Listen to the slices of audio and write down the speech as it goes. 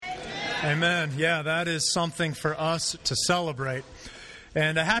Amen. Yeah, that is something for us to celebrate.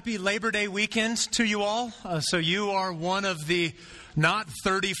 And a happy Labor Day weekend to you all. So you are one of the not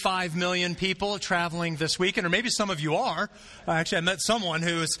 35 million people traveling this weekend, or maybe some of you are. Actually, I met someone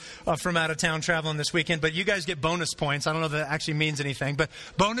who is from out of town traveling this weekend, but you guys get bonus points. I don't know if that actually means anything, but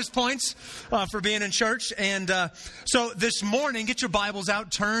bonus points for being in church. And so this morning, get your Bibles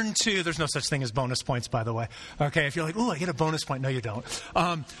out, turn to, there's no such thing as bonus points, by the way. Okay, if you're like, ooh, I get a bonus point. No, you don't.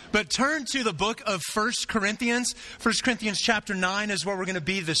 But turn to the book of 1 Corinthians. 1 Corinthians chapter 9 is where we're going to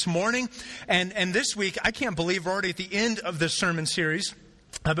be this morning. And this week, I can't believe we're already at the end of this sermon series.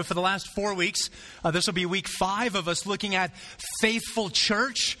 But for the last 4 weeks, this will be week 5 of us looking at faithful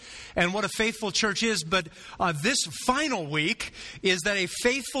church and what a faithful church is. But this final week is that a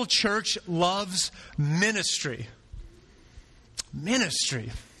faithful church loves ministry.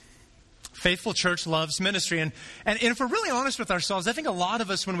 Ministry. Faithful church loves ministry. And if we're really honest with ourselves, I think a lot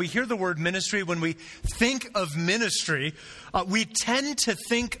of us, when we hear the word ministry, when we think of ministry, we tend to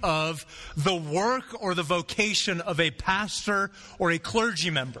think of the work or the vocation of a pastor or a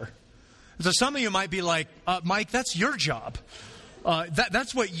clergy member. So some of you might be like, Mike, that's your job.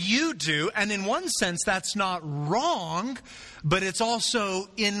 That's what you do. And in one sense, that's not wrong, but it's also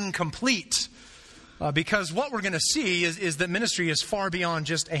incomplete. Because what we're going to see is that ministry is far beyond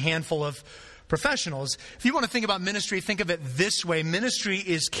just a handful of professionals. If you want to think about ministry, think of it this way. Ministry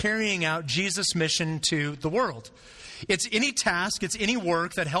is carrying out Jesus' mission to the world. It's any task, it's any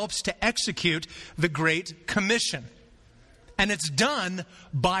work that helps to execute the Great Commission. And it's done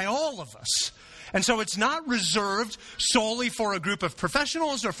by all of us. And so it's not reserved solely for a group of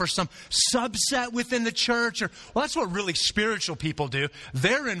professionals or for some subset within the church. Well, that's what really spiritual people do.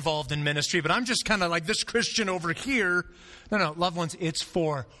 They're involved in ministry, but I'm just kind of like this Christian over here. No, loved ones, it's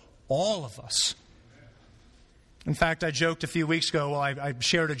for all of us. In fact, I joked a few weeks ago, I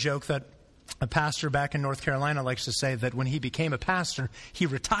shared a joke that a pastor back in North Carolina likes to say that when he became a pastor, he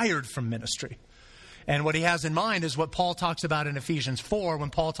retired from ministry. And what he has in mind is what Paul talks about in Ephesians 4,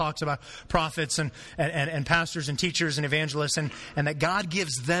 when Paul talks about prophets and pastors and teachers and evangelists, and that God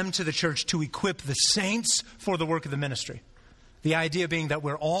gives them to the church to equip the saints for the work of the ministry. The idea being that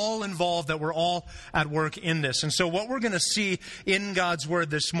we're all involved, that we're all at work in this. And so what we're going to see in God's Word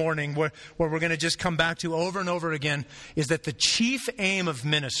this morning, where we're going to just come back to over and over again, is that the chief aim of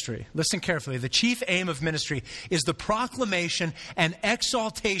ministry, listen carefully, the chief aim of ministry is the proclamation and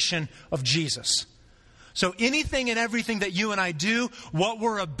exaltation of Jesus. So anything and everything that you and I do, what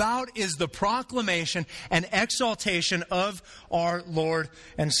we're about is the proclamation and exaltation of our Lord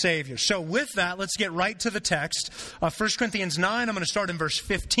and Savior. So with that, let's get right to the text. 1 Corinthians 9, I'm going to start in verse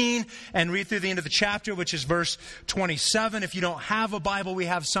 15 and read through the end of the chapter, which is verse 27. If you don't have a Bible, we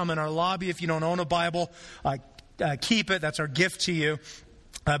have some in our lobby. If you don't own a Bible, keep it. That's our gift to you.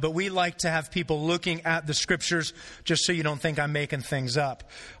 But we like to have people looking at the Scriptures just so you don't think I'm making things up.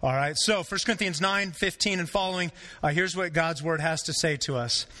 All right, so 1 Corinthians 9, 15 and following, here's what God's Word has to say to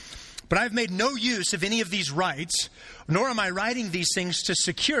us. But I have made no use of any of these rights, nor am I writing these things to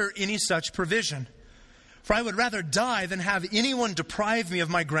secure any such provision. For I would rather die than have anyone deprive me of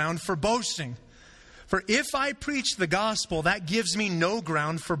my ground for boasting. For if I preach the gospel, that gives me no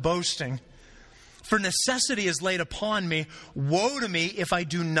ground for boasting. For necessity is laid upon me. Woe to me if I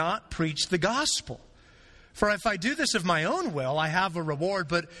do not preach the gospel. For if I do this of my own will, I have a reward.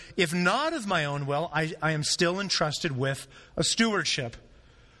 But if not of my own will, I am still entrusted with a stewardship.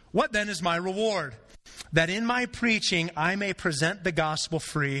 What then is my reward? That in my preaching I may present the gospel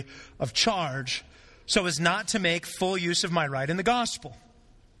free of charge, so as not to make full use of my right in the gospel.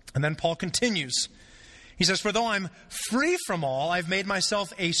 And then Paul continues. He says, for though I'm free from all, I've made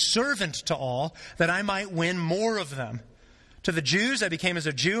myself a servant to all, that I might win more of them. To the Jews, I became as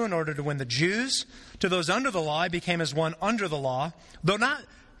a Jew in order to win the Jews. To those under the law, I became as one under the law, though not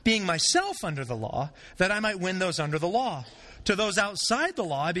being myself under the law, that I might win those under the law. To those outside the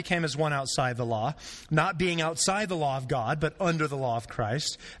law, I became as one outside the law, not being outside the law of God, but under the law of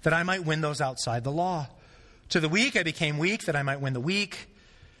Christ, that I might win those outside the law. To the weak, I became weak, that I might win the weak.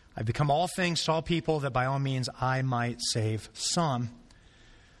 I've become all things to all people, that by all means I might save some.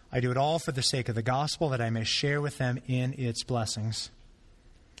 I do it all for the sake of the gospel, that I may share with them in its blessings.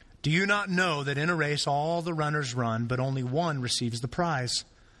 Do you not know that in a race all the runners run, but only one receives the prize?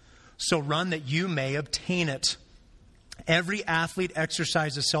 So run that you may obtain it. Every athlete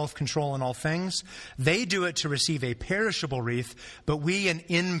exercises self-control in all things. They do it to receive a perishable wreath, but we an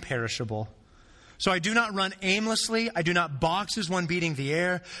imperishable. So I do not run aimlessly. I do not box as one beating the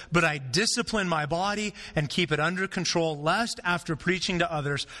air, but I discipline my body and keep it under control, lest after preaching to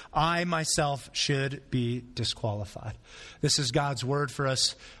others, I myself should be disqualified. This is God's word for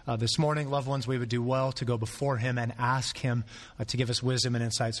us this morning. Loved ones, we would do well to go before him and ask him to give us wisdom and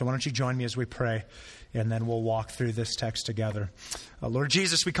insight. So why don't you join me as we pray, and then we'll walk through this text together. Lord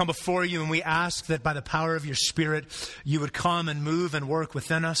Jesus, we come before you and we ask that by the power of your Spirit, you would come and move and work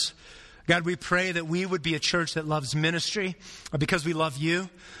within us. God, we pray that we would be a church that loves ministry because we love you.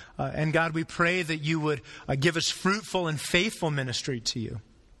 And God, we pray that you would give us fruitful and faithful ministry to you.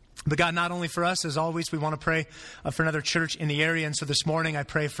 But God, not only for us, as always, we want to pray for another church in the area. And so this morning I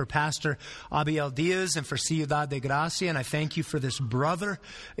pray for Pastor Abiel Diaz and for Ciudad de Gracia. And I thank you for this brother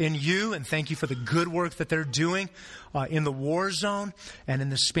in you, and thank you for the good work that they're doing in the war zone and in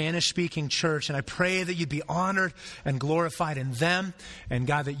the Spanish-speaking church. And I pray that you'd be honored and glorified in them. And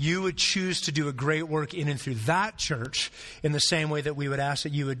God, that you would choose to do a great work in and through that church in the same way that we would ask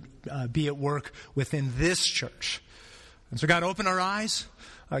that you would be at work within this church. And so God, open our eyes.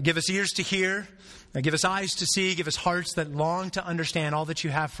 Give us ears to hear, give us eyes to see, give us hearts that long to understand all that you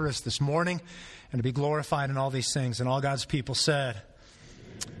have for us this morning, and to be glorified in all these things. And all God's people said,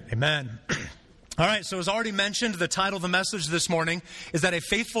 Amen. All right, so as already mentioned, the title of the message this morning is that a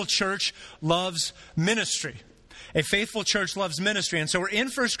faithful church loves ministry. A faithful church loves ministry. And so we're in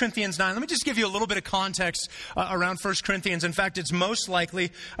 1 Corinthians 9. Let me just give you a little bit of context around 1 Corinthians. In fact, it's most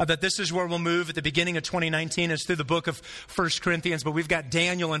likely that this is where we'll move at the beginning of 2019. It's through the book of 1 Corinthians. But we've got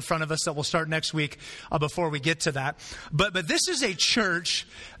Daniel in front of us that we'll start next week before we get to that. But this is a church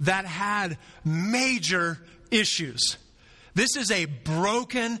that had major issues. This is a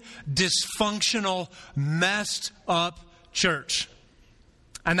broken, dysfunctional, messed up church.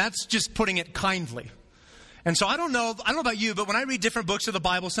 And that's just putting it kindly. And so I don't know about you, but when I read different books of the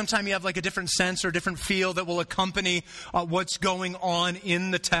Bible, sometimes you have like a different sense or a different feel that will accompany what's going on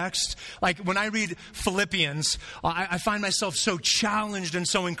in the text. Like when I read Philippians, I find myself so challenged and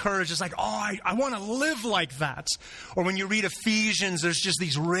so encouraged. It's like, I want to live like that. Or when you read Ephesians, there's just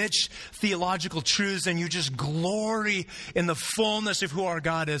these rich theological truths and you just glory in the fullness of who our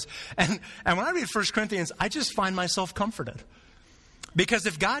God is. And when I read 1 Corinthians, I just find myself comforted. Because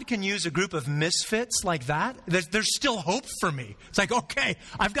if God can use a group of misfits like that, there's still hope for me. It's like, okay,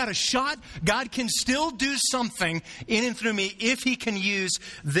 I've got a shot. God can still do something in and through me if he can use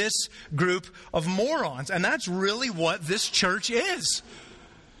this group of morons. And that's really what this church is.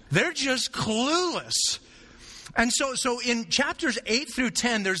 They're just clueless. And so in chapters 8 through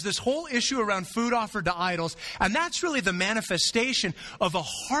 10, there's this whole issue around food offered to idols. And that's really the manifestation of a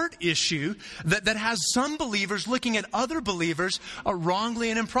heart issue that has some believers looking at other believers wrongly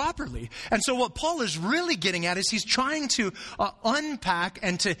and improperly. And so what Paul is really getting at is he's trying to unpack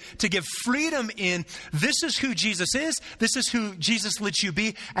and to give freedom in this is who Jesus is, this is who Jesus lets you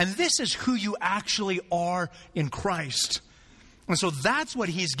be, and this is who you actually are in Christ. And so that's what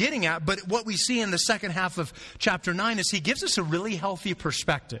he's getting at. But what we see in the second half of chapter 9 is he gives us a really healthy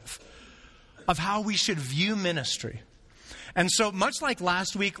perspective of how we should view ministry. And so much like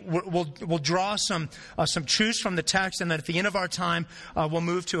last week, we'll draw some truths from the text, and then at the end of our time, we'll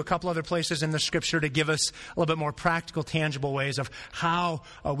move to a couple other places in the Scripture to give us a little bit more practical, tangible ways of how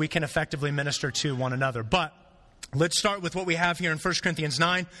we can effectively minister to one another. But let's start with what we have here in 1 Corinthians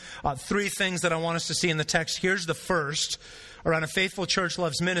 9. 3 things that I want us to see in the text. Here's the first around a faithful church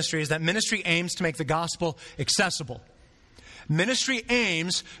loves ministry is that ministry aims to make the gospel accessible. Ministry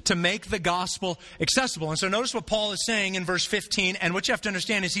aims to make the gospel accessible. And so notice what Paul is saying in verse 15. And what you have to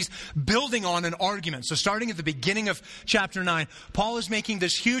understand is he's building on an argument. So starting at the beginning of chapter 9, Paul is making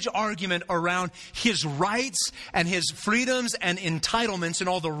this huge argument around his rights and his freedoms and entitlements in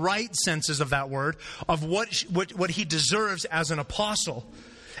all the right senses of that word, of what he deserves as an apostle.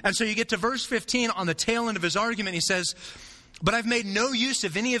 And so you get to verse 15 on the tail end of his argument. He says, but I've made no use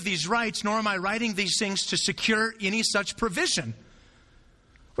of any of these rights, nor am I writing these things to secure any such provision.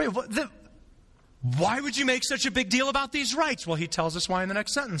 Wait, why would you make such a big deal about these rights? Well, he tells us why in the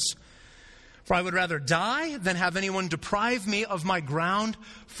next sentence. For I would rather die than have anyone deprive me of my ground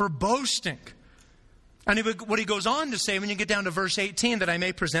for boasting. And what he goes on to say when you get down to verse 18, that I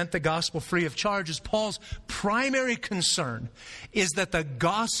may present the gospel free of charge, is Paul's primary concern is that the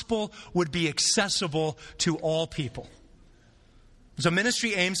gospel would be accessible to all people. So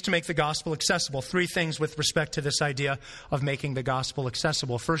ministry aims to make the gospel accessible. 3 things with respect to this idea of making the gospel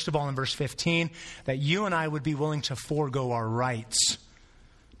accessible. First of all, in verse 15, that you and I would be willing to forego our rights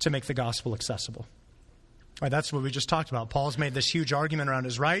to make the gospel accessible. All right, that's what we just talked about. Paul's made this huge argument around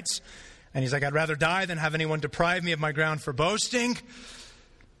his rights. And he's like, I'd rather die than have anyone deprive me of my ground for boasting.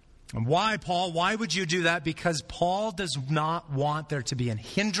 And why, Paul? Why would you do that? Because Paul does not want there to be a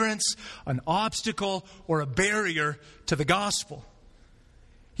hindrance, an obstacle, or a barrier to the gospel.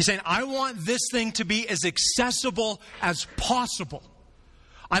 He's saying, I want this thing to be as accessible as possible.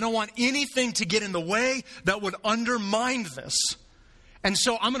 I don't want anything to get in the way that would undermine this. And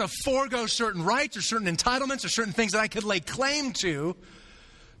so I'm going to forego certain rights or certain entitlements or certain things that I could lay claim to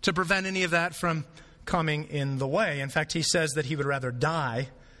prevent any of that from coming in the way. In fact, he says that he would rather die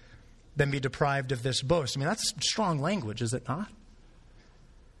than be deprived of this boast. I mean, that's strong language, is it not?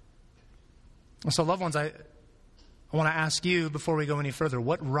 So, loved ones, I want to ask you before we go any further,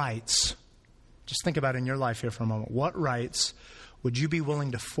 what rights, just think about it in your life here for a moment, what rights would you be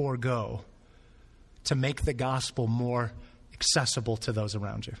willing to forego to make the gospel more accessible to those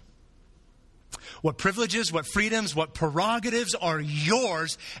around you? What privileges, what freedoms, what prerogatives are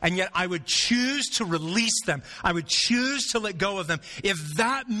yours, and yet I would choose to release them. I would choose to let go of them if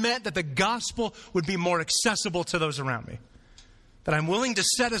that meant that the gospel would be more accessible to those around me. That I'm willing to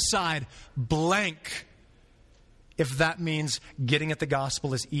set aside blank if that means getting at the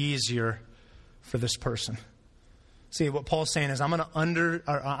gospel is easier for this person. See, what Paul's saying is I'm going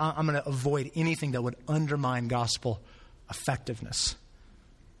to avoid anything that would undermine gospel effectiveness.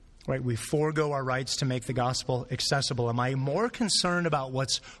 Right? We forego our rights to make the gospel accessible. Am I more concerned about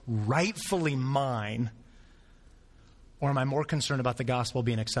what's rightfully mine, or am I more concerned about the gospel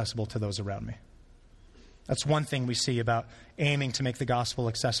being accessible to those around me? That's one thing we see about aiming to make the gospel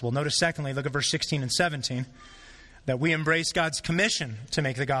accessible. Notice, secondly, look at verse 16 and 17, that we embrace God's commission to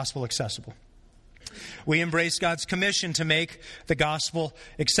make the gospel accessible. We embrace God's commission to make the gospel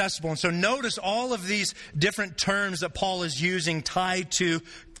accessible. And so notice all of these different terms that Paul is using tied to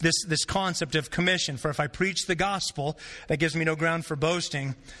this concept of commission. For if I preach the gospel, that gives me no ground for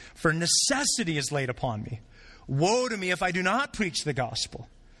boasting, for necessity is laid upon me. Woe to me if I do not preach the gospel.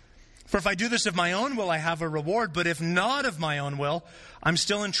 For if I do this of my own will, I have a reward. But if not of my own will, I'm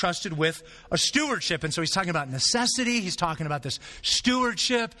still entrusted with a stewardship. And so he's talking about necessity. He's talking about this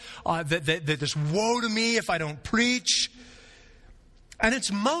stewardship, this woe to me if I don't preach. And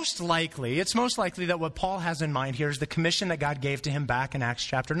it's most likely that what Paul has in mind here is the commission that God gave to him back in Acts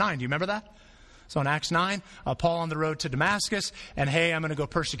chapter 9. Do you remember that? So in Acts 9, Paul on the road to Damascus, and hey, I'm going to go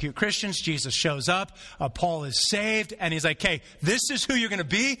persecute Christians. Jesus shows up. Paul is saved, and he's like, hey, this is who you're going to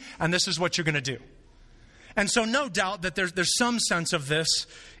be, and this is what you're going to do. And so no doubt that there's some sense of this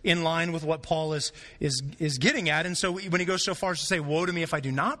in line with what Paul is getting at. And so when he goes so far as to say, woe to me if I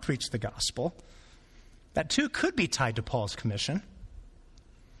do not preach the gospel, that too could be tied to Paul's commission.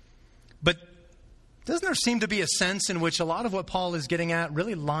 But doesn't there seem to be a sense in which a lot of what Paul is getting at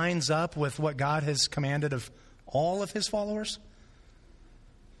really lines up with what God has commanded of all of his followers?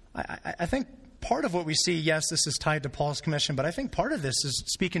 I think part of what we see, yes, this is tied to Paul's commission, but I think part of this is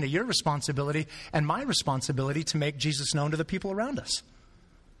speaking to your responsibility and my responsibility to make Jesus known to the people around us.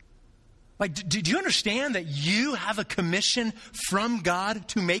 Like, do you understand that you have a commission from God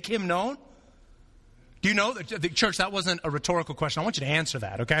to make him known? Do you know, the church, that wasn't a rhetorical question. I want you to answer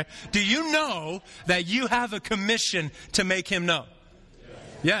that, okay? Do you know that you have a commission to make him known?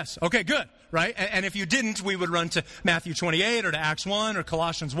 Yes. Okay, good, right? And if you didn't, we would run to Matthew 28 or to Acts 1 or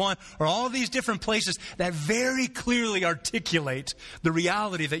Colossians 1 or all these different places that very clearly articulate the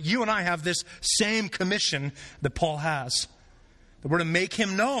reality that you and I have this same commission that Paul has. That we're to make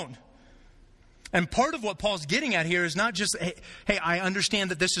him known. And part of what Paul's getting at here is not just, hey, I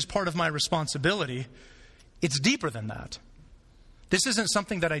understand that this is part of my responsibility. It's deeper than that. This isn't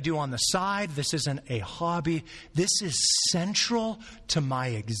something that I do on the side. This isn't a hobby. This is central to my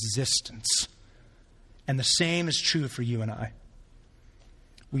existence. And the same is true for you and I.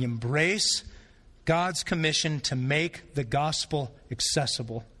 We embrace God's commission to make the gospel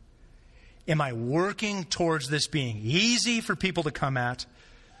accessible. Am I working towards this being easy for people to come at?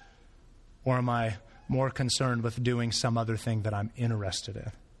 Or am I more concerned with doing some other thing that I'm interested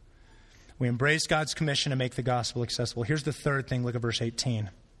in? We embrace God's commission to make the gospel accessible. Here's the third thing, look at verse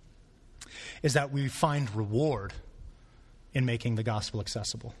 18, is that we find reward in making the gospel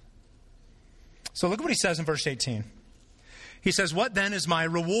accessible. So look at what he says in verse 18. He says, what then is my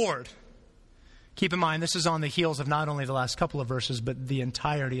reward? Keep in mind, this is on the heels of not only the last couple of verses, but the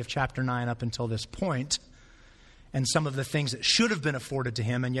entirety of chapter 9 up until this point, and some of the things that should have been afforded to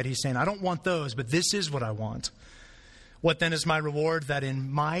him, and yet he's saying, I don't want those, but this is what I want. What then is my reward? That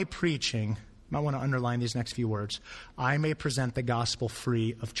in my preaching, I want to underline these next few words, I may present the gospel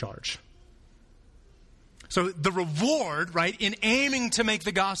free of charge. So the reward, right, in aiming to make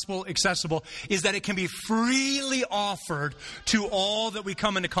the gospel accessible is that it can be freely offered to all that we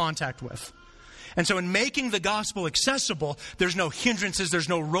come into contact with. And so in making the gospel accessible, there's no hindrances, there's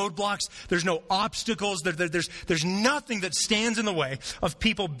no roadblocks, there's no obstacles, there's nothing that stands in the way of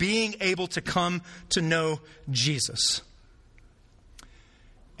people being able to come to know Jesus.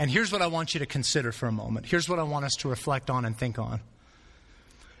 And here's what I want you to consider for a moment. Here's what I want us to reflect on and think on.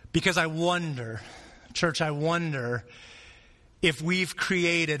 Because I wonder, church, I wonder if we've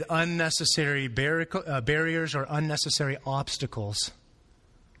created unnecessary barriers or unnecessary obstacles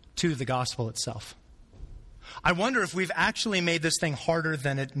to the gospel itself. I wonder if we've actually made this thing harder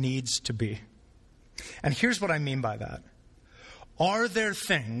than it needs to be. And here's what I mean by that. Are there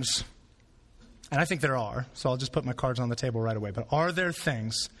things, and I think there are, so I'll just put my cards on the table right away, but are there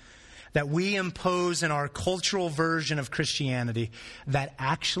things that we impose in our cultural version of Christianity that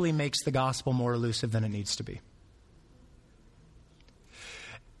actually makes the gospel more elusive than it needs to be?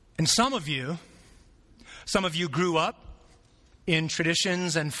 And some of you grew up in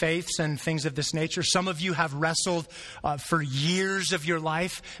traditions and faiths and things of this nature. Some of you have wrestled for years of your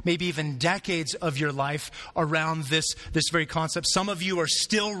life, maybe even decades of your life around this very concept. Some of you are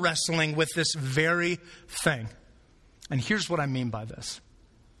still wrestling with this very thing. And here's what I mean by this.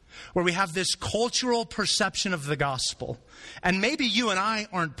 Where we have this cultural perception of the gospel, and maybe you and I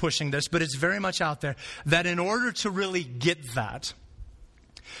aren't pushing this, but it's very much out there, that in order to really get that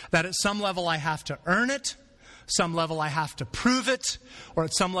at some level I have to earn it, some level I have to prove it, or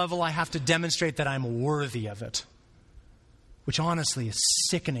at some level I have to demonstrate that I'm worthy of it. Which honestly is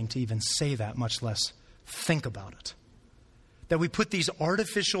sickening to even say that, much less think about it. That we put these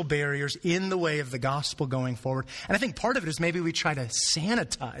artificial barriers in the way of the gospel going forward. And I think part of it is maybe we try to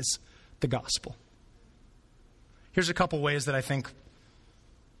sanitize the gospel. Here's a couple ways that I think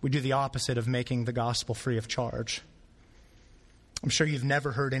we do the opposite of making the gospel free of charge. I'm sure you've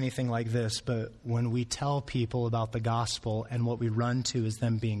never heard anything like this, but when we tell people about the gospel and what we run to is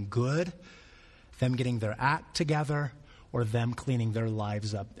them being good, them getting their act together, or them cleaning their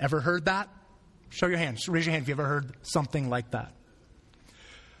lives up. Ever heard that? Show your hand. Raise your hand if you ever heard something like that.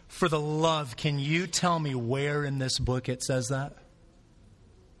 For the love, can you tell me where in this book it says that?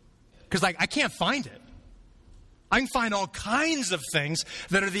 Because I can't find it. I can find all kinds of things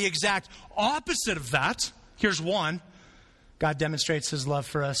that are the exact opposite of that. Here's one. God demonstrates his love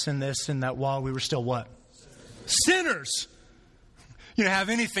for us in this, in that while we were still what? Sinners. You didn't have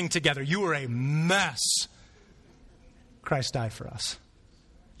anything together. You were a mess. Christ died for us.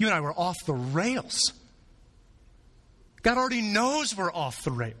 You and I were off the rails. God already knows we're off the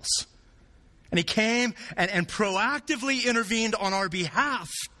rails. And he came and proactively intervened on our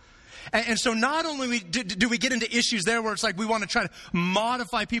behalf. And so not only do we get into issues there where it's like we want to try to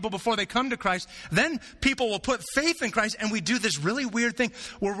modify people before they come to Christ, then people will put faith in Christ, and we do this really weird thing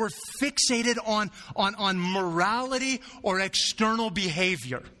where we're fixated on morality or external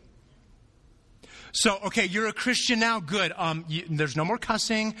behavior. So, okay, you're a Christian now, good. There's no more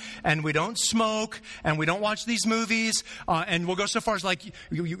cussing, and we don't smoke, and we don't watch these movies, and we'll go so far as like,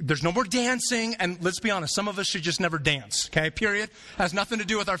 there's no more dancing, and let's be honest, some of us should just never dance, okay, period. Has nothing to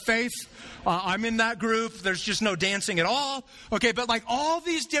do with our faith. I'm in that group. There's just no dancing at all. Okay, but like all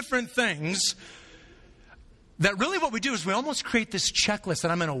these different things, that really what we do is we almost create this checklist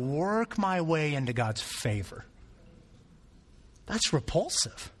that I'm going to work my way into God's favor. That's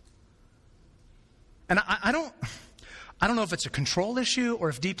repulsive. And I don't know if it's a control issue or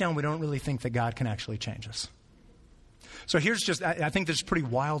if deep down we don't really think that God can actually change us. So I think this is pretty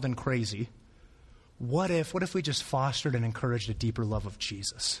wild and crazy. What if we just fostered and encouraged a deeper love of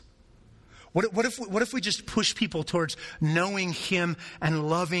Jesus? What if we just push people towards knowing him and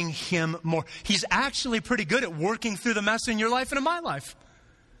loving him more? He's actually pretty good at working through the mess in your life and in my life.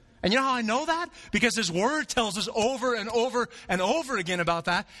 And you know how I know that? Because his word tells us over and over and over again about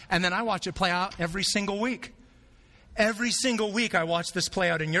that. And then I watch it play out every single week. Every single week I watch this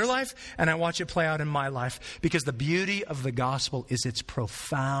play out in your life, and I watch it play out in my life. Because the beauty of the gospel is its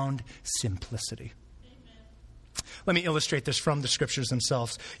profound simplicity. Amen. Let me illustrate this from the scriptures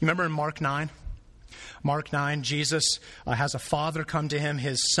themselves. You remember in Mark 9? Mark 9, Jesus has a father come to him.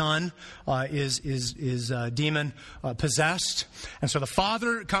 His son is demon possessed. And so the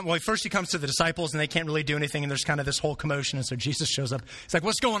father, first he comes to the disciples and they can't really do anything. And there's kind of this whole commotion. And so Jesus shows up. He's like,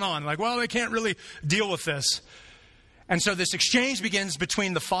 what's going on? Like, well, they can't really deal with this. And so this exchange begins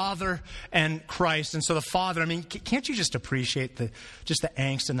between the Father and Christ. And so the Father, can't you just appreciate the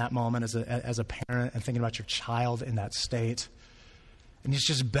angst in that moment as a parent and thinking about your child in that state? And he's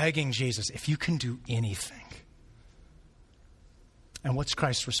just begging Jesus, if you can do anything. And what's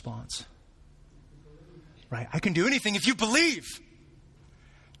Christ's response? Right? I can do anything if you believe.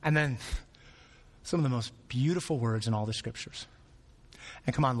 And then some of the most beautiful words in all the scriptures.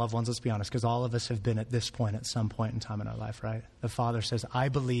 And come on, loved ones, let's be honest, because all of us have been at this point at some point in time in our life, right? The Father says, I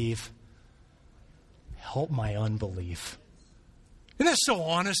believe, help my unbelief. Isn't that so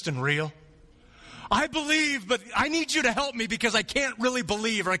honest and real? I believe, but I need you to help me because I can't really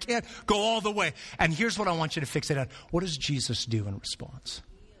believe, or I can't go all the way. And here's what I want you to fixate on. What does Jesus do in response?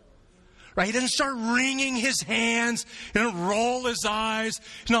 Right? He doesn't start wringing his hands. He doesn't roll his eyes.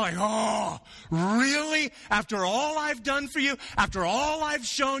 He's not like, oh, really? After all I've done for you, after all I've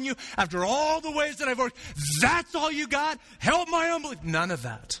shown you, after all the ways that I've worked, that's all you got? Help my unbelief. None of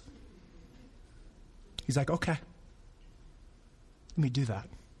that. He's like, okay, let me do that.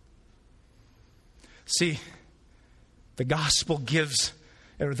 See, the gospel greets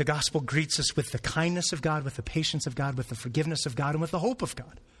us with the kindness of God, with the patience of God, with the forgiveness of God, and with the hope of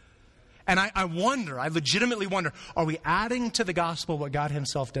God. And I legitimately wonder, are we adding to the gospel what God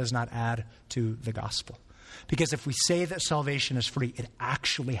himself does not add to the gospel? Because if we say that salvation is free, it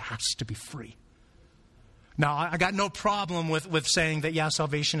actually has to be free. Now, I got no problem with saying that, yeah,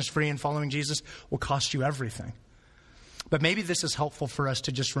 salvation is free and following Jesus will cost you everything. But maybe this is helpful for us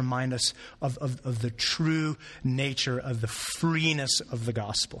to just remind us of the true nature of the freeness of the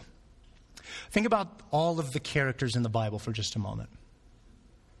gospel. Think about all of the characters in the Bible for just a moment.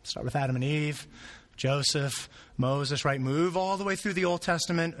 Start with Adam and Eve, Joseph, Moses, right? Move all the way through the Old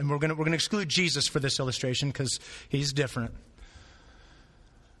Testament, and we're going to exclude Jesus for this illustration because he's different.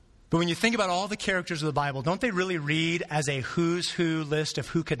 But when you think about all the characters of the Bible, don't they really read as a who's who list of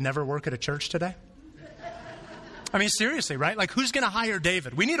who could never work at a church today? I mean, seriously, right? Like, who's going to hire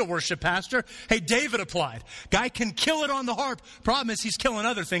David? We need a worship pastor. Hey, David applied. Guy can kill it on the harp. Problem is, he's killing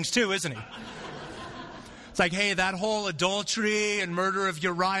other things too, isn't he? It's like, hey, that whole adultery and murder of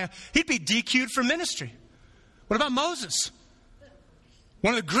Uriah, he'd be DQ'd from ministry. What about Moses?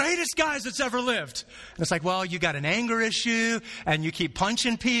 One of the greatest guys that's ever lived. And it's like, well, you got an anger issue, and you keep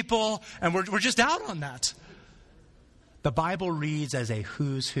punching people, and we're just out on that. The Bible reads as a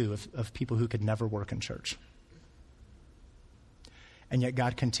who's who of people who could never work in church. And yet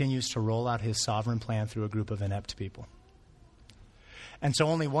God continues to roll out his sovereign plan through a group of inept people. And so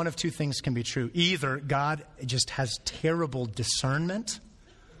only one of two things can be true. Either God just has terrible discernment,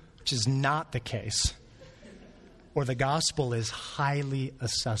 which is not the case, or the gospel is highly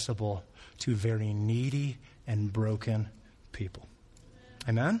accessible to very needy and broken people.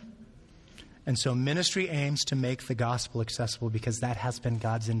 Amen? And so ministry aims to make the gospel accessible because that has been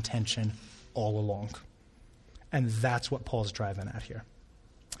God's intention all along. And that's what Paul's driving at here.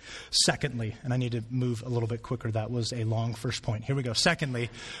 Secondly, and I need to move a little bit quicker. That was a long first point. Here we go. Secondly,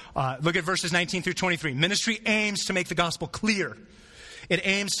 look at verses 19 through 23. Ministry aims to make the gospel clear. It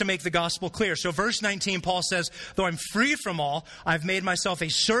aims to make the gospel clear. So verse 19, Paul says, though I'm free from all, I've made myself a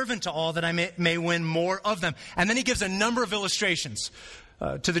servant to all that I may win more of them. And then he gives a number of illustrations.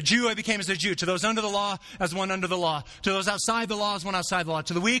 To the Jew, I became as a Jew. To those under the law, as one under the law. To those outside the law, as one outside the law.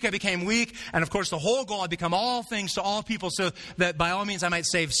 To the weak, I became weak. And of course, the whole goal, I become all things to all people so that by all means I might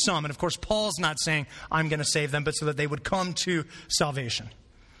save some. And of course, Paul's not saying I'm going to save them, but so that they would come to salvation.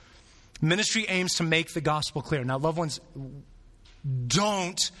 Ministry aims to make the gospel clear. Now, loved ones,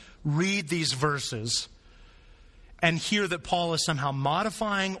 don't read these verses and hear that Paul is somehow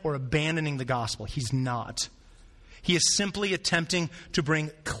modifying or abandoning the gospel. He's not. He is simply attempting to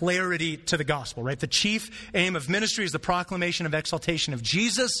bring clarity to the gospel, right? The chief aim of ministry is the proclamation of exaltation of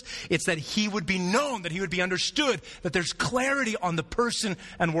Jesus. It's that he would be known, that he would be understood, that there's clarity on the person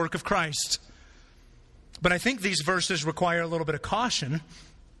and work of Christ. But I think these verses require a little bit of caution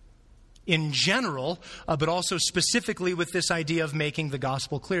in general, but also specifically with this idea of making the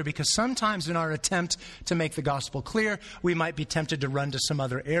gospel clear. Because sometimes in our attempt to make the gospel clear, we might be tempted to run to some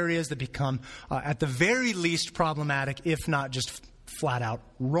other areas that become, at the very least, problematic, if not just flat out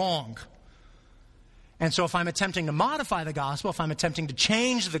wrong. And so if I'm attempting to modify the gospel, if I'm attempting to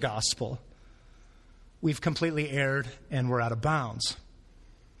change the gospel, we've completely erred and we're out of bounds.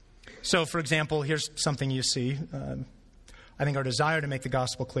 So, for example, here's something you see. I think our desire to make the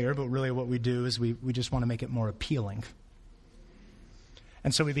gospel clear, but really what we do is we just want to make it more appealing.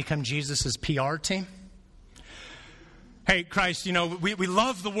 And so we become Jesus' PR team. Hey, Christ, you know, we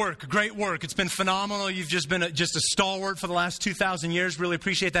love the work, great work. It's been phenomenal. You've just been just a stalwart for the last 2,000 years. Really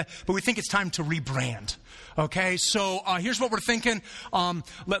appreciate that. But we think it's time to rebrand. Okay, so here's what we're thinking.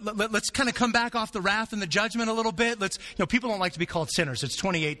 Let's kind of come back off the wrath and the judgment a little bit. People don't like to be called sinners. It's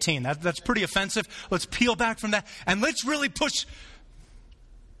 2018. That's pretty offensive. Let's peel back from that. And let's really push.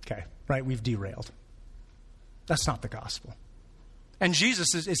 Okay, right, we've derailed. That's not the gospel. And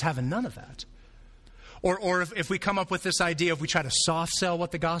Jesus is having none of that. Or if we come up with this idea, if we try to soft sell what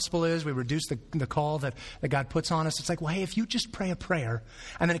the gospel is, we reduce the call that God puts on us. It's like, well, hey, if you just pray a prayer,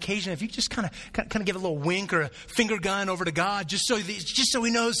 and then occasionally if you just kind of give a little wink or a finger gun over to God, just so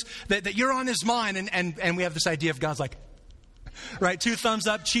he knows that you're on his mind, and we have this idea of God's like, right, 2 thumbs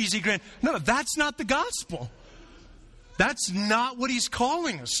up, cheesy grin. No, that's not the gospel. That's not what he's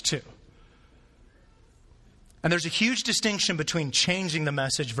calling us to. And there's a huge distinction between changing the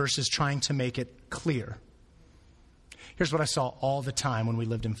message versus trying to make it clear. Here's what I saw all the time when we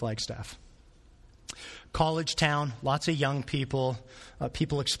lived in Flagstaff. College town, lots of young people,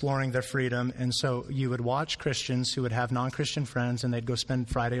 people exploring their freedom. And so you would watch Christians who would have non-Christian friends, and they'd go spend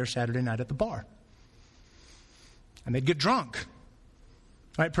Friday or Saturday night at the bar. And they'd get drunk.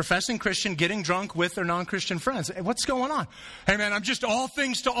 Right? Professing Christian getting drunk with their non-Christian friends. Hey, what's going on? Hey, man, I'm just all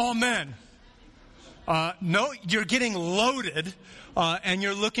things to all men. No, you're getting loaded, and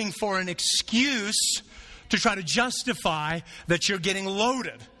you're looking for an excuse to try to justify that you're getting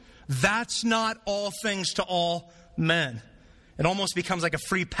loaded. That's not all things to all men. It almost becomes like a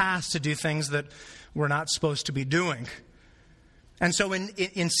free pass to do things that we're not supposed to be doing. And so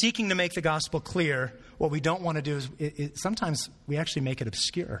in seeking to make the gospel clear, what we don't want to do is sometimes we actually make it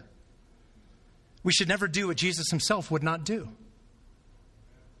obscure. We should never do what Jesus himself would not do.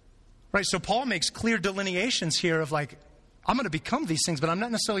 Right, so Paul makes clear delineations here of like, I'm going to become these things, but I'm not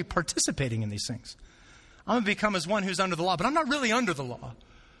necessarily participating in these things. I'm going to become as one who's under the law, but I'm not really under the law.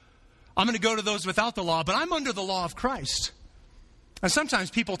 I'm going to go to those without the law, but I'm under the law of Christ. And sometimes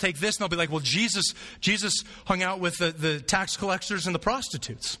people take this and they'll be like, well, Jesus hung out with the tax collectors and the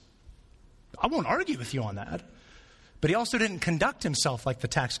prostitutes. I won't argue with you on that. But he also didn't conduct himself like the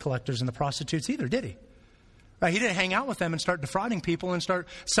tax collectors and the prostitutes either, did he? Right, he didn't hang out with them and start defrauding people and start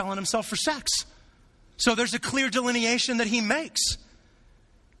selling himself for sex. So there's a clear delineation that he makes.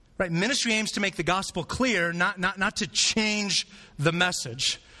 Right, ministry aims to make the gospel clear, not to change the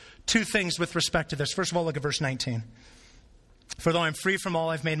message. 2 things with respect to this. First of all, look at verse 19. For though I'm free from all,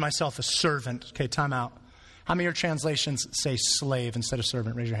 I've made myself a servant. Okay, time out. How many of your translations say slave instead of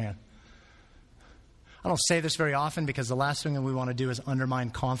servant? Raise your hand. I don't say this very often because the last thing that we want to do is undermine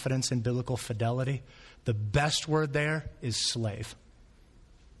confidence in biblical fidelity. The best word there is slave.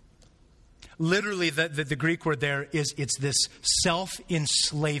 Literally, the Greek word there it's this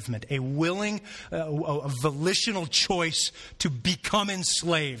self-enslavement, a willing, a volitional choice to become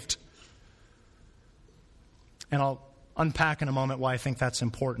enslaved. And I'll unpack in a moment why I think that's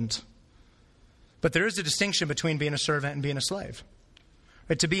important. But there is a distinction between being a servant and being a slave.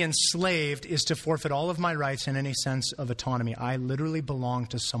 Right? To be enslaved is to forfeit all of my rights in any sense of autonomy. I literally belong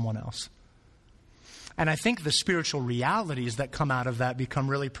to someone else. And I think the spiritual realities that come out of that become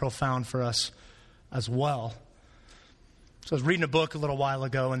really profound for us as well. So I was reading a book a little while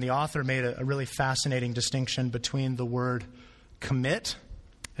ago, and the author made a really fascinating distinction between the word commit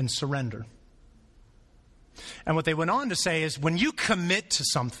and surrender. And what they went on to say is when you commit to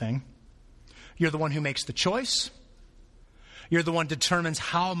something, you're the one who makes the choice. You're the one who determines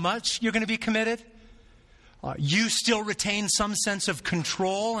how much you're going to be committed. You still retain some sense of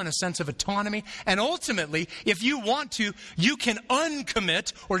control and a sense of autonomy. And ultimately, if you want to, you can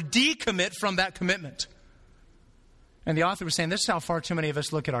uncommit or decommit from that commitment. And the author was saying, this is how far too many of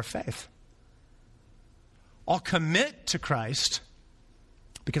us look at our faith. I'll commit to Christ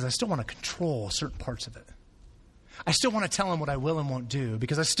because I still want to control certain parts of it. I still want to tell him what I will and won't do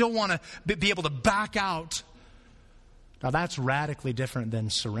because I still want to be able to back out. Now that's radically different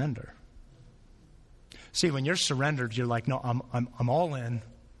than surrender. See, when you're surrendered, you're like, no, I'm all in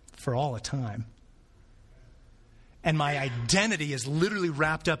for all the time. And my identity is literally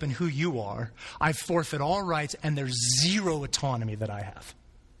wrapped up in who you are. I forfeit all rights, and there's zero autonomy that I have.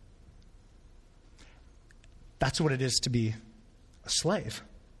 That's what it is to be a slave.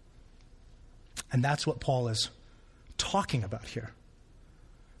 And that's what Paul is talking about here.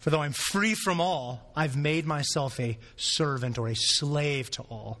 For though I'm free from all, I've made myself a servant or a slave to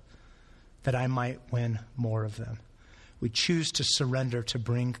all, that I might win more of them. We choose to surrender to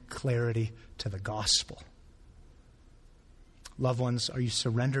bring clarity to the gospel. Loved ones, are you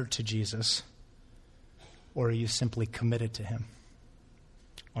surrendered to Jesus, or are you simply committed to him?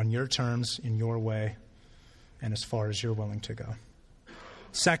 On your terms, in your way, and as far as you're willing to go.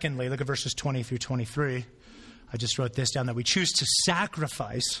 Secondly, look at verses 20 through 23. I just wrote this down, that we choose to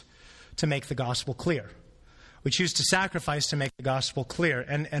sacrifice to make the gospel clear. We choose to sacrifice to make the gospel clear.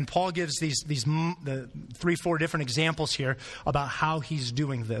 And Paul gives the 3-4 different examples here about how he's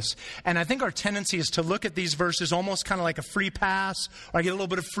doing this. And I think our tendency is to look at these verses almost kind of like a free pass, or I get a little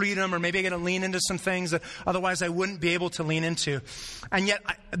bit of freedom, or maybe I get to lean into some things that otherwise I wouldn't be able to lean into. And yet,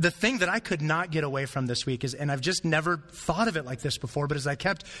 the thing that I could not get away from this week is, and I've just never thought of it like this before, but as I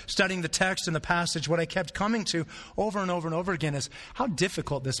kept studying the text and the passage, what I kept coming to over and over and over again is how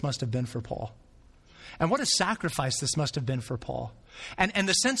difficult this must have been for Paul. And what a sacrifice this must have been for Paul. And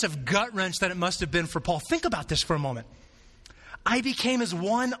the sense of gut wrench that it must have been for Paul. Think about this for a moment. I became as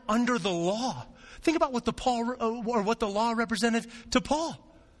one under the law. Think about what the law represented to Paul.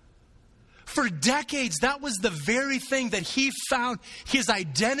 For decades, that was the very thing that he found his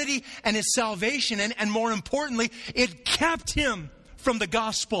identity and his salvation in. And more importantly, it kept him from the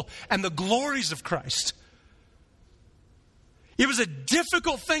gospel and the glories of Christ. It was a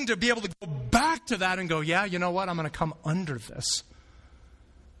difficult thing to be able to go back to that and go, yeah, you know what? I'm going to come under this.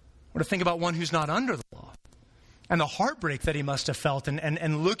 Or to think about one who's not under the law. And the heartbreak that he must have felt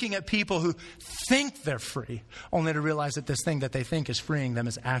and looking at people who think they're free, only to realize that this thing that they think is freeing them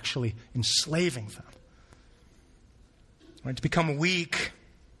is actually enslaving them. Right? To become weak,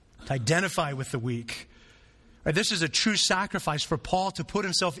 to identify with the weak. Right? This is a true sacrifice for Paul to put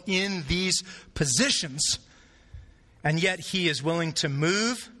himself in these positions. And yet he is willing to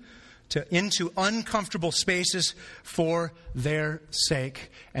move into uncomfortable spaces for their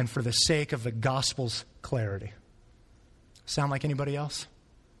sake and for the sake of the gospel's clarity. Sound like anybody else?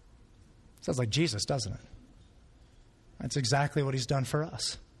 Sounds like Jesus, doesn't it? That's exactly what he's done for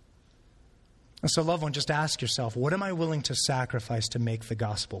us. And so, loved one, just ask yourself, what am I willing to sacrifice to make the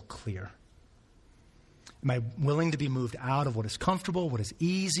gospel clear? Am I willing to be moved out of what is comfortable, what is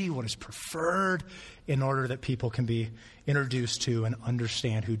easy, what is preferred, in order that people can be introduced to and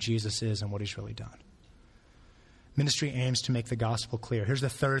understand who Jesus is and what he's really done? Ministry aims to make the gospel clear. Here's the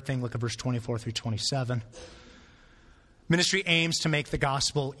third thing. Look at verse 24 through 27. Ministry aims to make the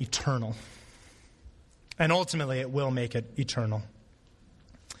gospel eternal. And ultimately, it will make it eternal.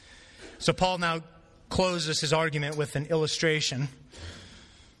 So Paul now closes his argument with an illustration.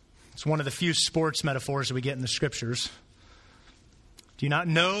 It's one of the few sports metaphors that we get in the scriptures. Do you not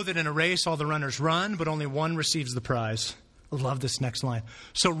know that in a race all the runners run, but only one receives the prize? I love this next line.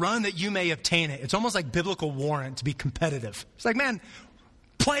 So run that you may obtain it. It's almost like biblical warrant to be competitive. It's like, man,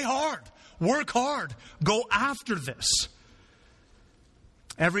 play hard, work hard, go after this.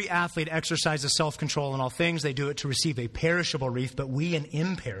 Every athlete exercises self-control in all things. They do it to receive a perishable wreath, but we an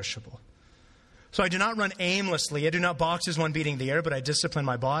imperishable. So I do not run aimlessly. I do not box as one beating the air, but I discipline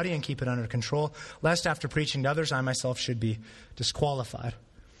my body and keep it under control, lest after preaching to others, I myself should be disqualified.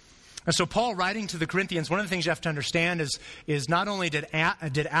 And so Paul, writing to the Corinthians, one of the things you have to understand is not only did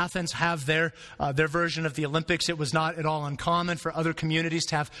Athens have their version of the Olympics, it was not at all uncommon for other communities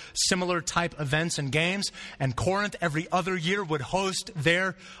to have similar type events and games. And Corinth, every other year, would host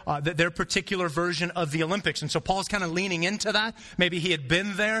their particular version of the Olympics. And so Paul's kind of leaning into that. Maybe he had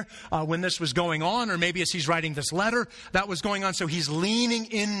been there when this was going on, or maybe as he's writing this letter, that was going on. So he's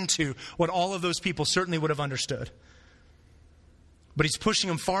leaning into what all of those people certainly would have understood. But he's pushing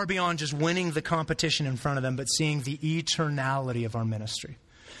them far beyond just winning the competition in front of them, but seeing the eternality of our ministry.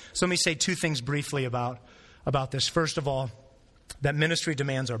 So let me say two things briefly about this. First of all, that ministry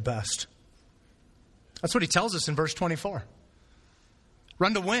demands our best. That's what he tells us in verse 24.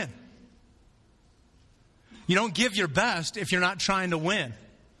 Run to win. You don't give your best if you're not trying to win.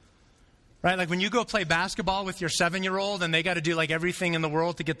 Right? Like when you go play basketball with your 7-year-old and they got to do like everything in the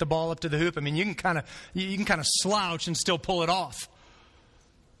world to get the ball up to the hoop. I mean, you can kind of slouch and still pull it off.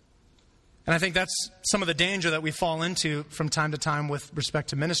 And I think that's some of the danger that we fall into from time to time with respect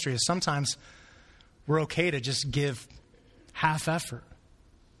to ministry is sometimes we're okay to just give half effort.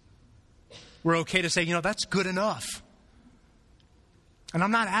 We're okay to say, that's good enough. And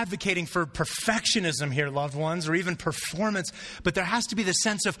I'm not advocating for perfectionism here, loved ones, or even performance, but there has to be the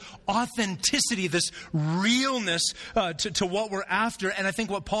sense of authenticity, this realness to what we're after. And I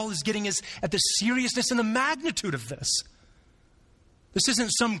think what Paul is getting is at the seriousness and the magnitude of this. This isn't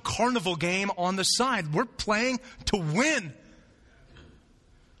some carnival game on the side. We're playing to win.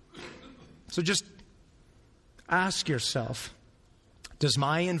 So just ask yourself, does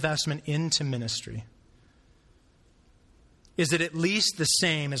my investment into ministry, is it at least the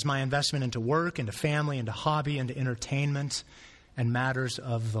same as my investment into work, into family, into hobby, into entertainment, and matters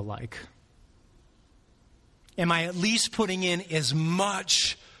of the like? Am I at least putting in as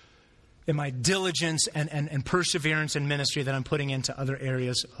much in my diligence and perseverance in ministry that I'm putting into other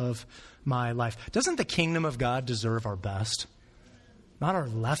areas of my life? Doesn't the kingdom of God deserve our best? Not our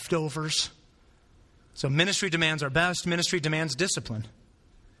leftovers. So ministry demands our best. Ministry demands discipline.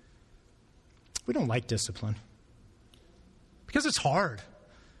 We don't like discipline because it's hard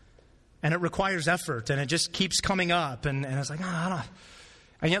and it requires effort and it just keeps coming up. And it's like, I don't know.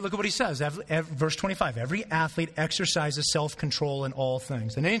 And yet look at what he says, verse 25. Every athlete exercises self-control in all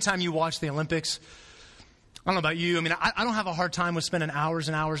things. And anytime you watch the Olympics, I don't know about you. I mean, I don't have a hard time with spending hours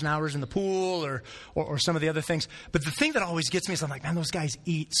and hours and hours in the pool or some of the other things. But the thing that always gets me is I'm like, man, those guys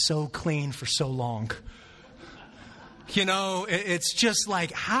eat so clean for so long. You know, it's just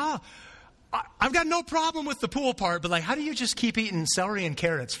like, how... I've got no problem with the pool part, but like, how do you just keep eating celery and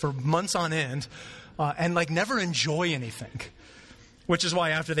carrots for months on end and like never enjoy anything? Which is why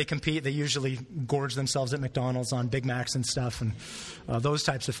after they compete, they usually gorge themselves at McDonald's on Big Macs and stuff and those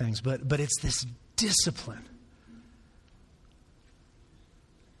types of things. But it's this discipline.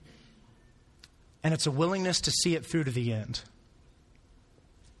 And it's a willingness to see it through to the end.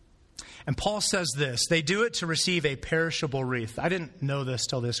 And Paul says this, they do it to receive a perishable wreath. I didn't know this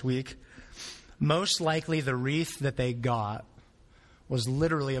till this week. Most likely the wreath that they got was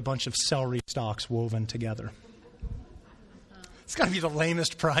literally a bunch of celery stalks woven together. It's got to be the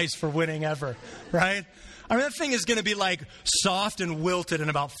lamest prize for winning ever, right? I mean, that thing is going to be like soft and wilted in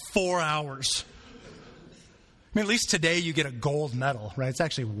about 4 hours. I mean, at least today you get a gold medal, right? It's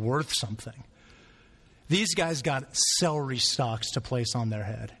actually worth something. These guys got celery stalks to place on their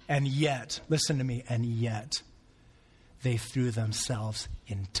head. And yet, listen to me, and yet they threw themselves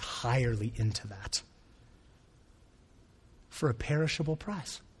entirely into that for a perishable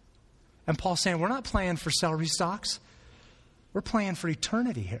prize. And Paul's saying, we're not playing for celery stalks. We're playing for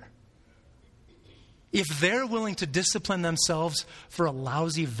eternity here. If they're willing to discipline themselves for a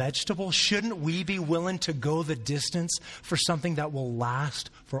lousy vegetable, shouldn't we be willing to go the distance for something that will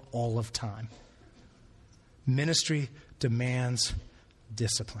last for all of time? Ministry demands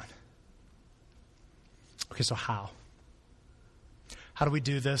discipline. Okay, so how? How do we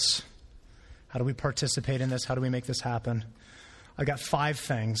do this? How do we participate in this? How do we make this happen? I've got 5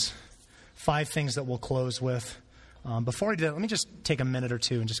 things that we'll close with. Before I do that, let me just take a minute or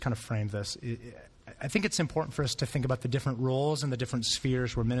two and just kind of frame this. I think it's important for us to think about the different roles and the different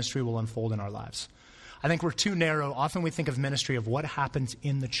spheres where ministry will unfold in our lives. I think we're too narrow. Often we think of ministry of what happens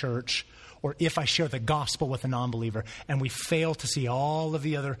in the church or if I share the gospel with a non-believer, and we fail to see all of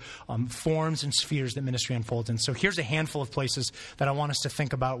the other forms and spheres that ministry unfolds in. So here's a handful of places that I want us to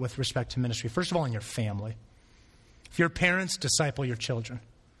think about with respect to ministry. First of all, in your family. If you're parents, disciple your children.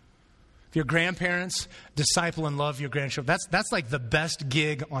 If you're grandparents, disciple and love your grandchildren. That's like the best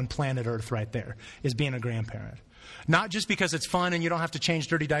gig on planet Earth right there, is being a grandparent. Not just because it's fun and you don't have to change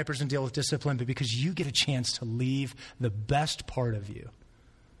dirty diapers and deal with discipline, but because you get a chance to leave the best part of you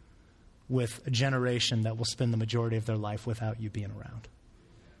with a generation that will spend the majority of their life without you being around.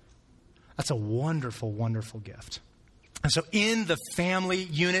 That's a wonderful, wonderful gift. And so in the family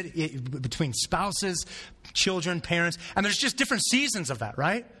unit, between spouses, children, parents, and there's just different seasons of that,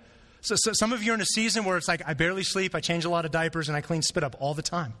 right? So some of you are in a season where it's like, I barely sleep, I change a lot of diapers, and I clean spit up all the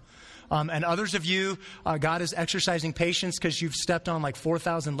time. And others of you, God is exercising patience because you've stepped on like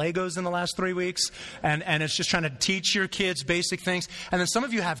 4,000 Legos in the last 3 weeks. And it's just trying to teach your kids basic things. And then some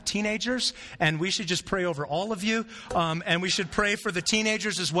of you have teenagers, and we should just pray over all of you. And we should pray for the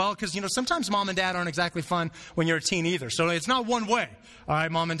teenagers as well, because, sometimes mom and dad aren't exactly fun when you're a teen either. So it's not one way. All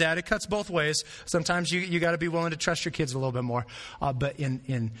right, mom and dad, it cuts both ways. Sometimes you got to be willing to trust your kids a little bit more.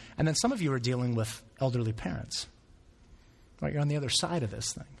 And then some of you are dealing with elderly parents. Right, you're on the other side of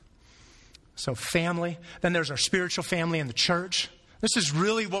this thing. So family, then there's our spiritual family in the church. This is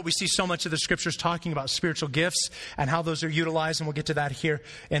really what we see so much of the scriptures talking about, spiritual gifts and how those are utilized, and we'll get to that here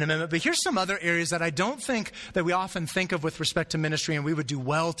in a minute. But here's some other areas that I don't think that we often think of with respect to ministry, and we would do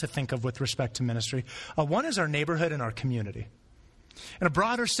well to think of with respect to ministry. One is our neighborhood and our community. In a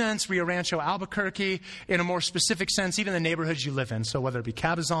broader sense, Rio Rancho, Albuquerque. In a more specific sense, even the neighborhoods you live in. So whether it be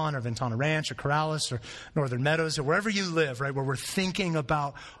Cabazon or Ventana Ranch or Corrales or Northern Meadows or wherever you live, right, where we're thinking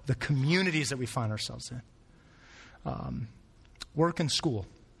about the communities that we find ourselves in. Work and school.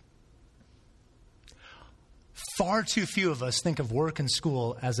 Far too few of us think of work and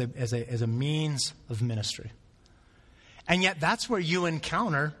school as a means of ministry. And yet that's where you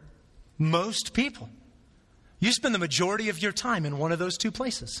encounter most people. You spend the majority of your time in one of those two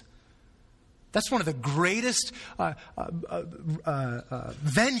places. That's one of the greatest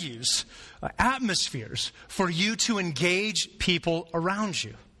venues, atmospheres for you to engage people around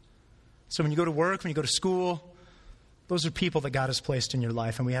you. So when you go to work, when you go to school, those are people that God has placed in your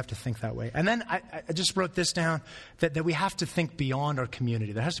life, and we have to think that way. And then I just wrote this down, that we have to think beyond our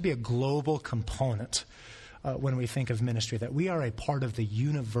community. There has to be a global component when we think of ministry, that we are a part of the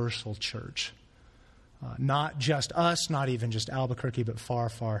universal church Not just us, not even just Albuquerque, but far,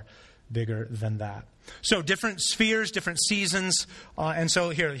 far bigger than that. So different spheres, different seasons. And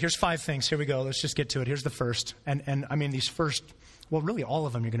so here's 5 things. Here we go. Let's just get to it. Here's the first. And I mean, these first, well, really all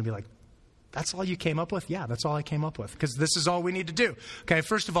of them, you're going to be like, that's all you came up with? Yeah, that's all I came up with. Because this is all we need to do. Okay,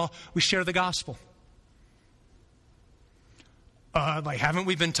 first of all, we share the gospel. Haven't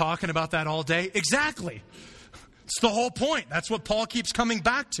we been talking about that all day? Exactly. It's the whole point. That's what Paul keeps coming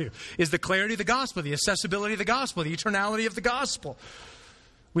back to, is the clarity of the gospel, the accessibility of the gospel, the eternality of the gospel.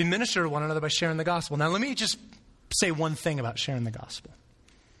 We minister to one another by sharing the gospel. Now, let me just say one thing about sharing the gospel.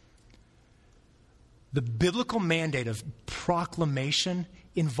 The biblical mandate of proclamation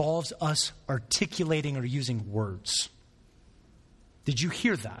involves us articulating or using words. Did you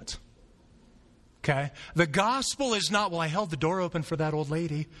hear that? Okay? The gospel is not, well, I held the door open for that old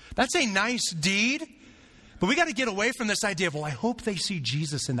lady. That's a nice deed. But we got to get away from this idea of, well, I hope they see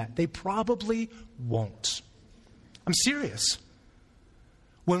Jesus in that. They probably won't. I'm serious.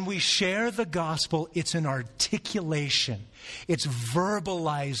 When we share the gospel, it's an articulation. It's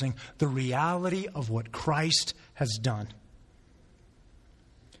verbalizing the reality of what Christ has done.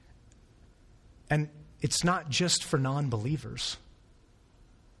 And it's not just for non-believers.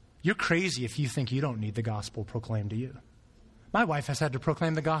 You're crazy if you think you don't need the gospel proclaimed to you. My wife has had to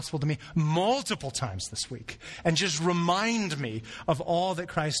proclaim the gospel to me multiple times this week and just remind me of all that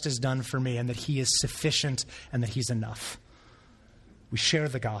Christ has done for me and that he is sufficient and that he's enough. We share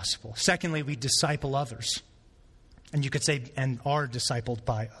the gospel. Secondly, we disciple others. And you could say, and are discipled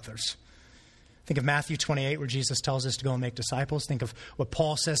by others. Think of Matthew 28, where Jesus tells us to go and make disciples. Think of what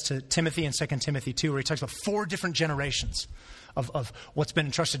Paul says to Timothy in 2 Timothy 2, where he talks about 4 different generations of what's been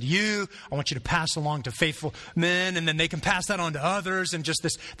entrusted to you. I want you to pass along to faithful men, and then they can pass that on to others. And just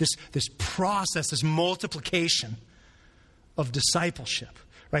this process, this multiplication of discipleship,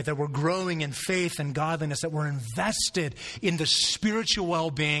 right? That we're growing in faith and godliness, that we're invested in the spiritual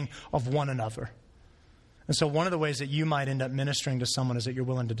well-being of one another. And so one of the ways that you might end up ministering to someone is that you're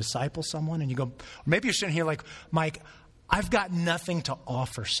willing to disciple someone. And you go, or maybe you're sitting here like, Mike, I've got nothing to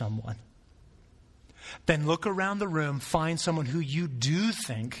offer someone. Then look around the room, find someone who you do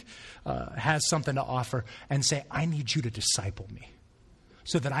think has something to offer, and say, I need you to disciple me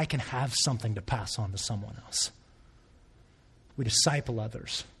so that I can have something to pass on to someone else. We disciple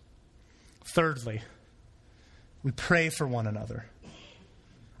others. Thirdly, we pray for one another.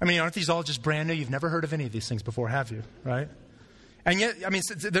 I mean, aren't these all just brand new? You've never heard of any of these things before, have you? Right? And yet, I mean,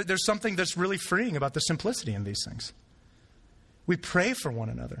 there's something that's really freeing about the simplicity in these things. We pray for one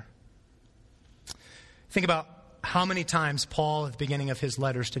another. Think about how many times Paul, at the beginning of his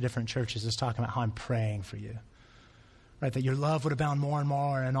letters to different churches, is talking about how I'm praying for you. Right? That your love would abound more and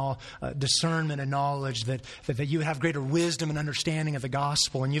more in all discernment and knowledge, that you would have greater wisdom and understanding of the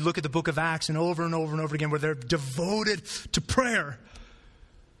gospel. And you look at the book of Acts and over and over and over again where they're devoted to prayer.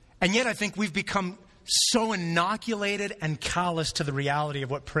 And yet I think we've become so inoculated and callous to the reality of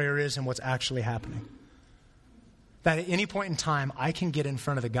what prayer is and what's actually happening, that at any point in time, I can get in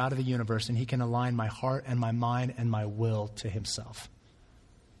front of the God of the universe and he can align my heart and my mind and my will to himself.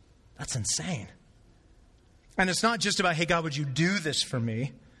 That's insane. And it's not just about, hey, God, would you do this for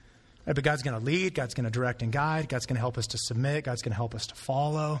me? Right, but God's going to lead. God's going to direct and guide. God's going to help us to submit. God's going to help us to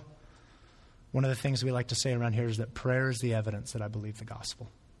follow. One of the things we like to say around here is that prayer is the evidence that I believe the gospel.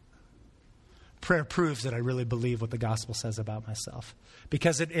 Prayer proves that I really believe what the gospel says about myself.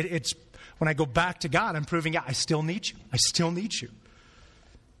 Because it's when I go back to God, I'm proving, yeah, I still need you. I still need you.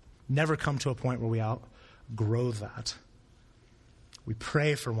 Never come to a point where we outgrow that. We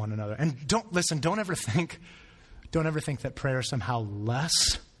pray for one another. And don't ever think that prayer is somehow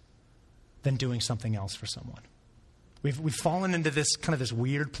less than doing something else for someone. We've fallen into this kind of this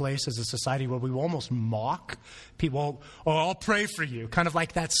weird place as a society where we almost mock people. Oh, I'll pray for you. Kind of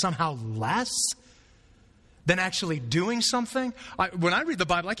like that's somehow less than actually doing something. When I read the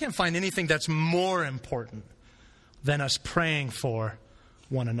Bible, I can't find anything that's more important than us praying for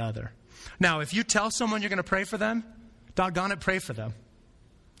one another. Now, if you tell someone you're going to pray for them, doggone it, pray for them.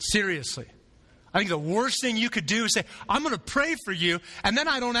 Seriously. I think the worst thing you could do is say, I'm going to pray for you, and then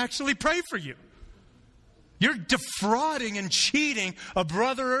I don't actually pray for you. You're defrauding and cheating a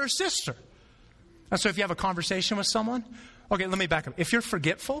brother or a sister. And so if you have a conversation with someone, okay, let me back up. If you're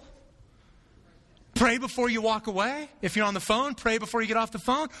forgetful, pray before you walk away. If you're on the phone, pray before you get off the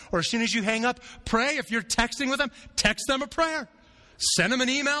phone. Or as soon as you hang up, pray. If you're texting with them, text them a prayer. Send them an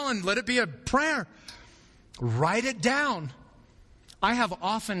email and let it be a prayer. Write it down. I have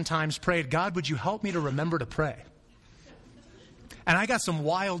oftentimes prayed, God, would you help me to remember to pray? And I got some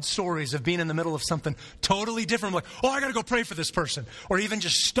wild stories of being in the middle of something totally different. I'm like, oh, I got to go pray for this person. Or even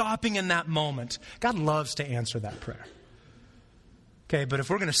just stopping in that moment. God loves to answer that prayer. Okay, but if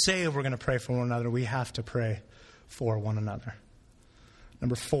we're going to say we're going to pray for one another, we have to pray for one another.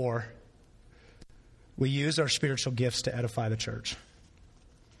 Number 4, we use our spiritual gifts to edify the church.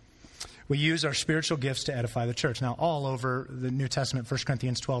 We use our spiritual gifts to edify the church. Now, all over the New Testament, 1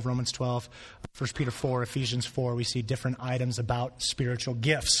 Corinthians 12, Romans 12, 1 Peter 4, Ephesians 4, we see different items about spiritual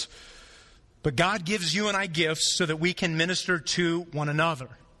gifts. But God gives you and I gifts so that we can minister to one another.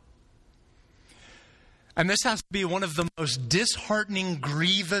 And this has to be one of the most disheartening,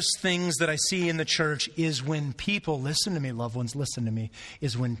 grievous things that I see in the church is when people, listen to me, loved ones, listen to me,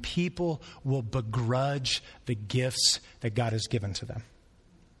 is when people will begrudge the gifts that God has given to them.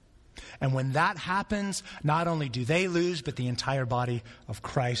 And when that happens, not only do they lose, but the entire body of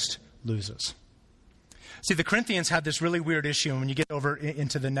Christ loses. See, the Corinthians had this really weird issue, and when you get over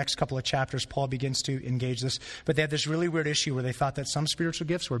into the next couple of chapters, Paul begins to engage this. But they had this really weird issue where they thought that some spiritual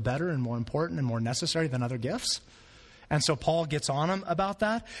gifts were better and more important and more necessary than other gifts. And so Paul gets on them about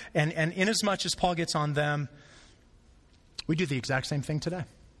that. And inasmuch as Paul gets on them, we do the exact same thing today.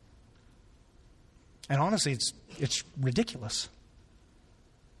 And honestly, it's ridiculous.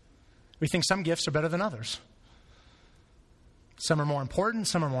 We think some gifts are better than others. Some are more important,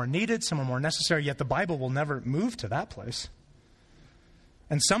 some are more needed, some are more necessary, yet the Bible will never move to that place.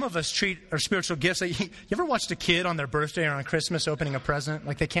 And some of us treat our spiritual gifts, you ever watched a kid on their birthday or on Christmas opening a present?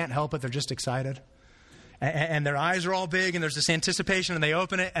 Like they can't help it, they're just excited. And their eyes are all big and there's this anticipation and they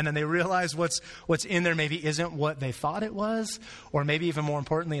open it and then they realize what's in there maybe isn't what they thought it was. Or maybe even more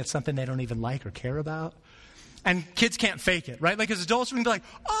importantly, it's something they don't even like or care about. And kids can't fake it, right? Like as adults, we can be like,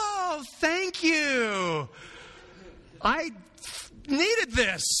 oh, thank you. I needed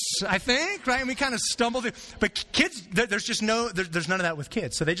this, I think, right? And we kind of stumbled. But kids, there's just there's none of that with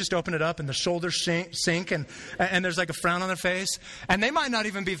kids. So they just open it up and the shoulders sink and there's like a frown on their face. And they might not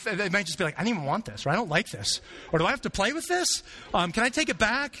even they might just be like, I didn't even want this, or I don't like this. Or do I have to play with this? Can I take it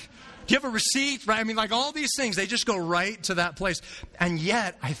back? Do you have a receipt? Right? I mean, like all these things, they just go right to that place. And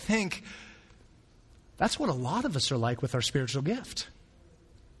yet, I think that's what a lot of us are like with our spiritual gift.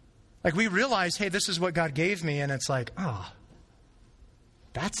 Like we realize, hey, this is what God gave me. And it's like,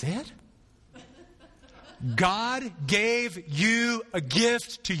 that's it? God gave you a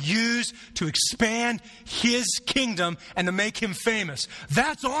gift to use to expand His kingdom and to make Him famous.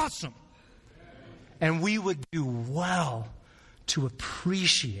 That's awesome. And we would do well to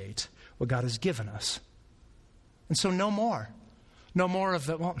appreciate what God has given us. And so no more. No more of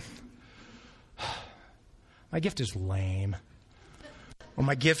the, well, my gift is lame. Or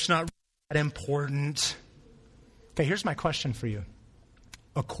my gift's not that important. Okay, here's my question for you.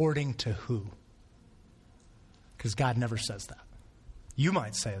 According to who? Because God never says that. You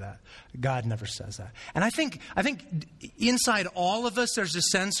might say that. God never says that. And I think inside all of us, there's a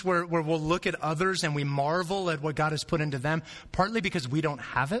sense where we'll look at others and we marvel at what God has put into them, partly because we don't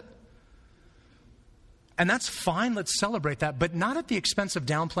have it. And that's fine. Let's celebrate that, but not at the expense of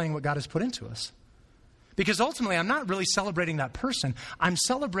downplaying what God has put into us. Because ultimately, I'm not really celebrating that person. I'm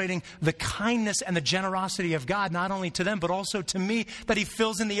celebrating the kindness and the generosity of God, not only to them, but also to me, that He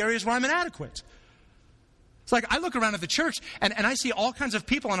fills in the areas where I'm inadequate. It's like I look around at the church and I see all kinds of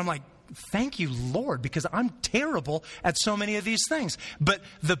people and I'm like, thank you, Lord, because I'm terrible at so many of these things. But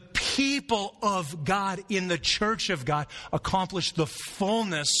the people of God in the church of God accomplish the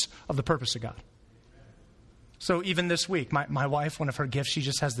fullness of the purpose of God. So even this week, my wife, one of her gifts, she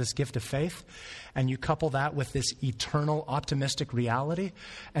just has this gift of faith. And you couple that with this eternal optimistic reality.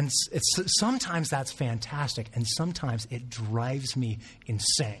 And sometimes that's fantastic. And sometimes it drives me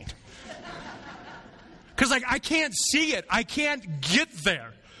insane. Because I can't see it. I can't get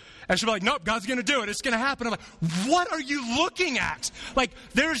there. And she'll be like, nope, God's going to do it. It's going to happen. I'm like, what are you looking at? Like,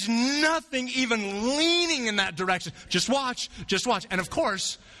 there's nothing even leaning in that direction. Just watch. And of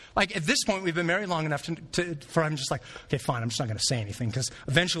course, like at this point, we've been married long enough for I'm just like, okay, fine, I'm just not going to say anything because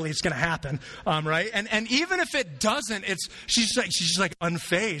eventually it's going to happen, right? And even if it doesn't, she's just like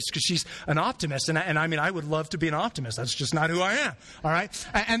unfazed because she's an optimist. And I mean, I would love to be an optimist. That's just not who I am, all right?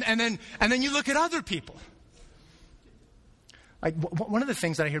 And then you look at other people. Like one of the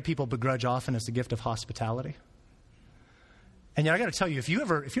things that I hear people begrudge often is the gift of hospitality. And yet I got to tell you, if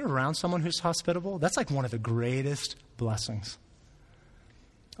you're around someone who's hospitable, that's like one of the greatest blessings.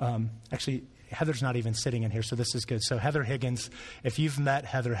 Actually, Heather's not even sitting in here, so this is good. So Heather Higgins, if you've met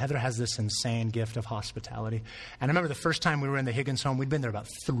Heather has this insane gift of hospitality. And I remember the first time we were in the Higgins home, we'd been there about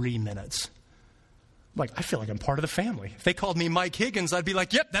 3 minutes. Like, I feel like I'm part of the family. If they called me Mike Higgins, I'd be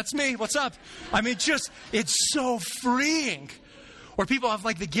like, yep, that's me. What's up? I mean, it's so freeing. Or people have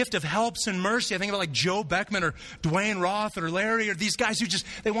like the gift of helps and mercy. I think about like Joe Beckman or Dwayne Roth or Larry or these guys who just,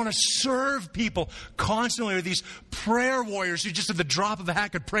 they want to serve people constantly, or these prayer warriors who just at the drop of a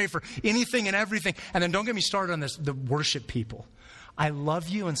hat could pray for anything and everything. And then don't get me started on this, the worship people. I love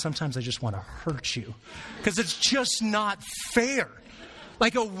you and sometimes I just want to hurt you because it's just not fair.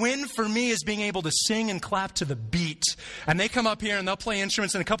 Like a win for me is being able to sing and clap to the beat. And they come up here and they'll play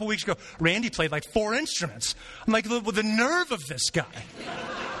instruments. And a couple weeks ago, Randy played like 4 instruments. I'm like, well, the nerve of this guy.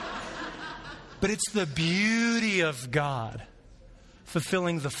 But it's the beauty of God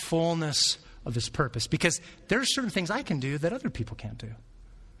fulfilling the fullness of his purpose. Because there are certain things I can do that other people can't do.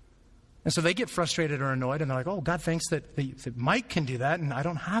 And so they get frustrated or annoyed, and they're like, oh, God thinks that Mike can do that, and I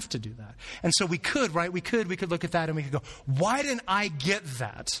don't have to do that. And so we could, right? We could look at that, and we could go, why didn't I get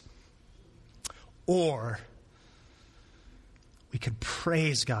that? Or we could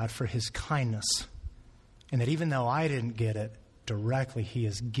praise God for his kindness, and that even though I didn't get it directly, he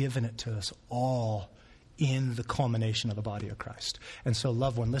has given it to us all in the culmination of the body of Christ. And so,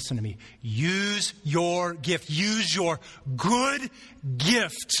 loved one, listen to me. Use your gift. Use your good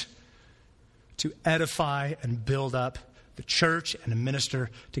gift to edify and build up the church and to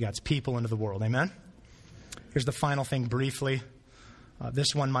minister to God's people into the world. Amen? Here's the final thing briefly.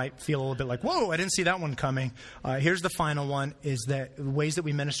 This one might feel a little bit like, whoa, I didn't see that one coming. Here's the final one, is that the ways that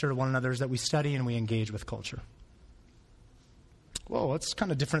we minister to one another is that we study and we engage with culture. Whoa, that's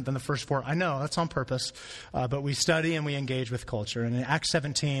kind of different than the first 4. I know, that's on purpose. But we study and we engage with culture. And in Acts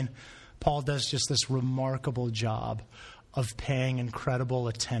 17, Paul does just this remarkable job of paying incredible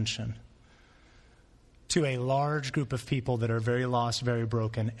attention to a large group of people that are very lost, very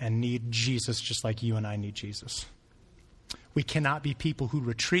broken, and need Jesus just like you and I need Jesus. We cannot be people who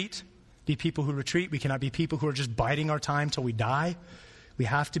retreat. We cannot be people who are just biding our time till we die. We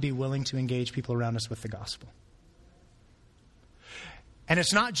have to be willing to engage people around us with the gospel. And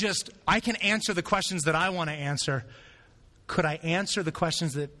it's not just, I can answer the questions that I want to answer. Could I answer the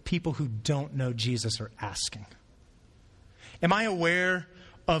questions that people who don't know Jesus are asking? Am I aware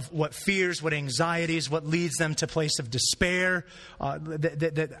of what fears, what anxieties, what leads them to a place of despair,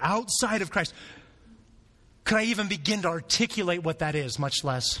 that outside of Christ? Could I even begin to articulate what that is, much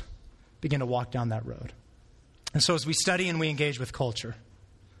less begin to walk down that road? And so as we study and we engage with culture,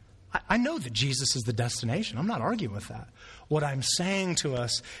 I know that Jesus is the destination. I'm not arguing with that. What I'm saying to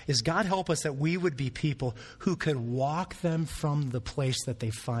us is, God help us that we would be people who could walk them from the place that they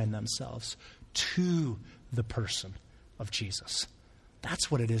find themselves to the person of Jesus.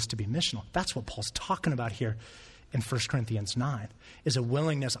 That's what it is to be missional. That's what Paul's talking about here in 1 Corinthians 9, is a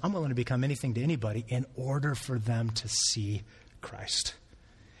willingness. I'm willing to become anything to anybody in order for them to see Christ.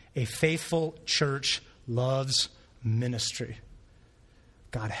 A faithful church loves ministry.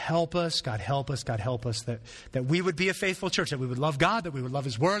 God help us, God help us, God help us that we would be a faithful church, that we would love God, that we would love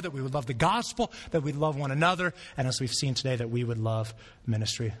his word, that we would love the gospel, that we'd love one another, and as we've seen today, that we would love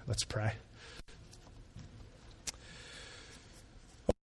ministry. Let's pray.